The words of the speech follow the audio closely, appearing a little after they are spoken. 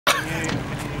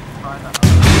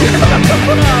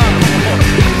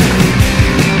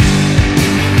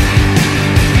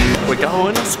We're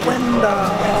going to Splendour.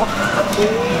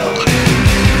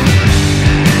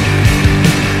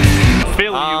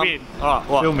 Phil, you win. Alright,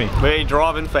 what? Film me. We're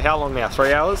driving for how long now?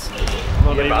 3 hours?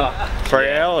 Not even. 3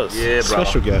 hours? Yeah, bro.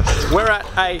 Special guest. We're at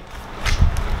a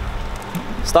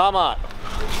Star Mart.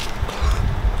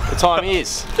 The time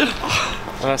is, I'm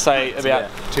going to say about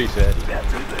 2:30. About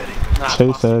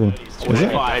 2:30. 2:30. Is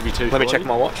it? Maybe 2:40. Let me check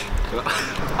my watch.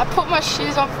 I put my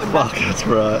shoes on for Fuck, that's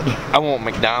right. I want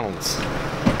McDonald's.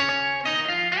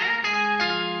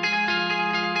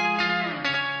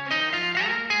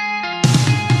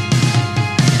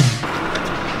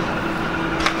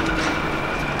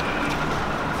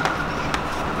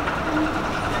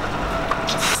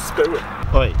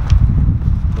 Oi,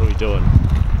 what are we doing?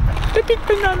 The big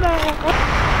banana.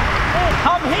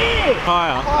 Come here!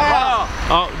 Higher.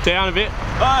 Oh, down a bit.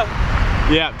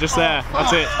 Yeah, just there.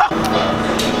 That's it.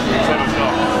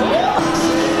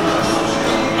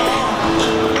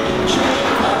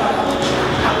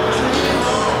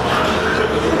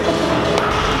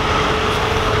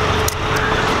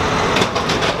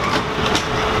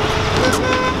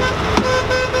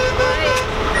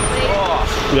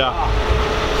 Yeah.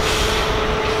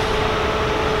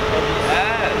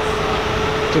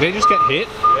 Did he just get hit?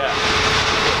 Yeah.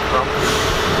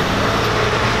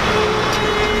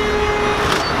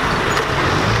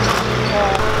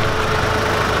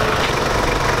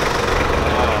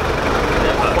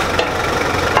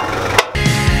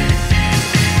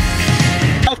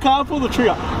 I can't pull the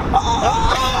trigger.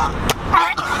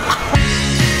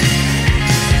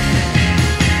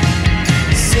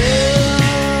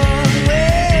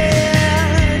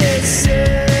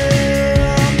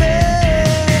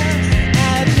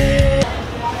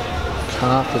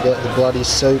 Can't forget the bloody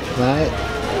soup, mate.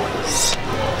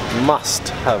 Must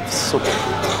have soup.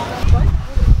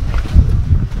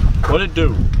 What'd it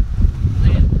do?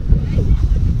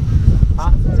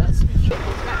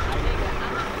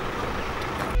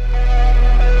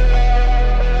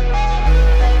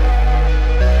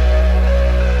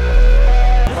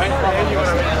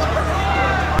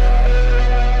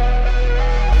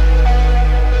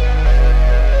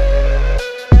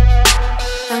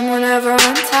 I'm whenever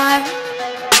on time,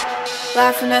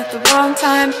 laughing at the wrong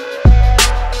time,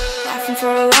 laughing for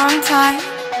a long time.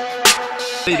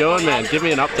 What are you doing, man? Give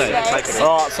me an update.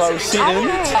 Alright, so we're sitting.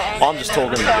 I'm just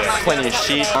talking plenty of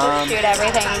shit. Shoot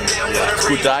everything. It's a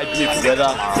good day, beautiful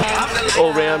weather.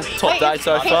 All round, top day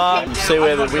so far. We'll see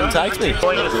where the wind takes me. I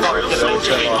don't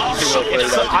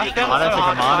think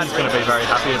Amani's going to be very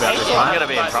happy about this, I'm going to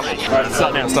be in trouble. Right,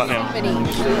 start now.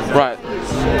 Right,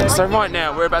 so right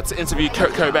now we're about to interview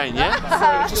Kurt Cobain,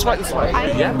 yeah? So just wait this way,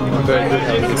 yeah?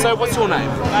 So what's your name?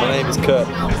 My name is Kurt.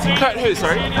 Kurt who,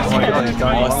 sorry?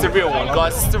 Oh, it's the real one,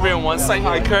 guys, it's the real one. Say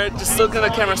hi, Kurt, just look at the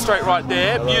camera straight right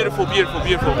there. Beautiful, beautiful,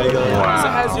 beautiful. Wow. So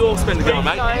how's your Splendour going,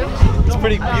 mate? It's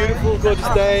pretty beautiful, gorgeous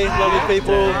day, lovely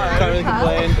people, can't really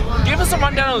complain. Give us a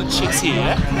rundown on the chicks here,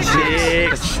 yeah?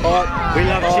 Chicks. Hot. We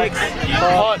love chicks.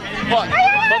 Hot, hot.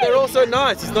 But they're also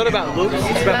nice. It's not about looks,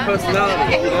 it's about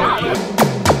personality. You know?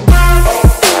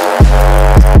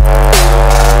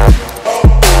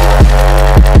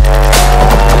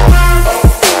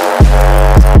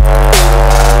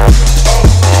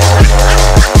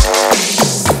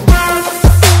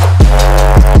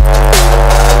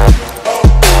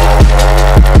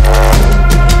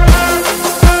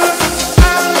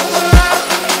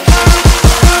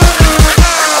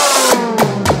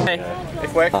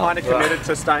 If we're kind of committed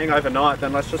to staying overnight,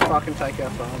 then let's just fucking take our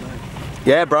phone, mate.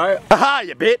 Yeah, bro. Haha,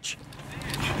 you bitch.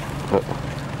 Oh.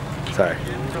 Sorry.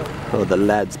 Oh, the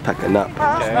lad's packing up.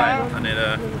 Okay, I need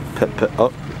a...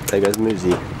 Oh, there goes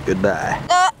Muzi. Goodbye.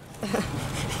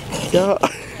 Yeah.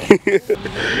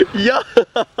 Yeah.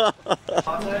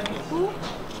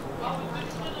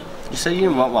 You say you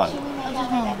didn't want one?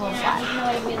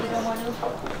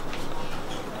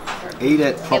 Eat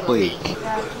it properly.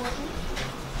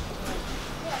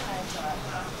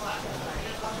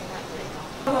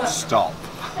 Stop.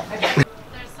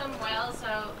 There's some whales,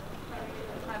 so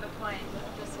private point,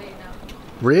 just so you know.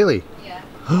 Really? Yeah.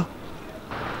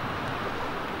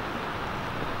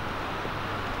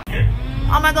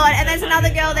 Oh my god, and there's another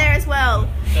girl there as well.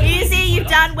 Muzi, you've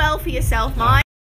done well for yourself, mate.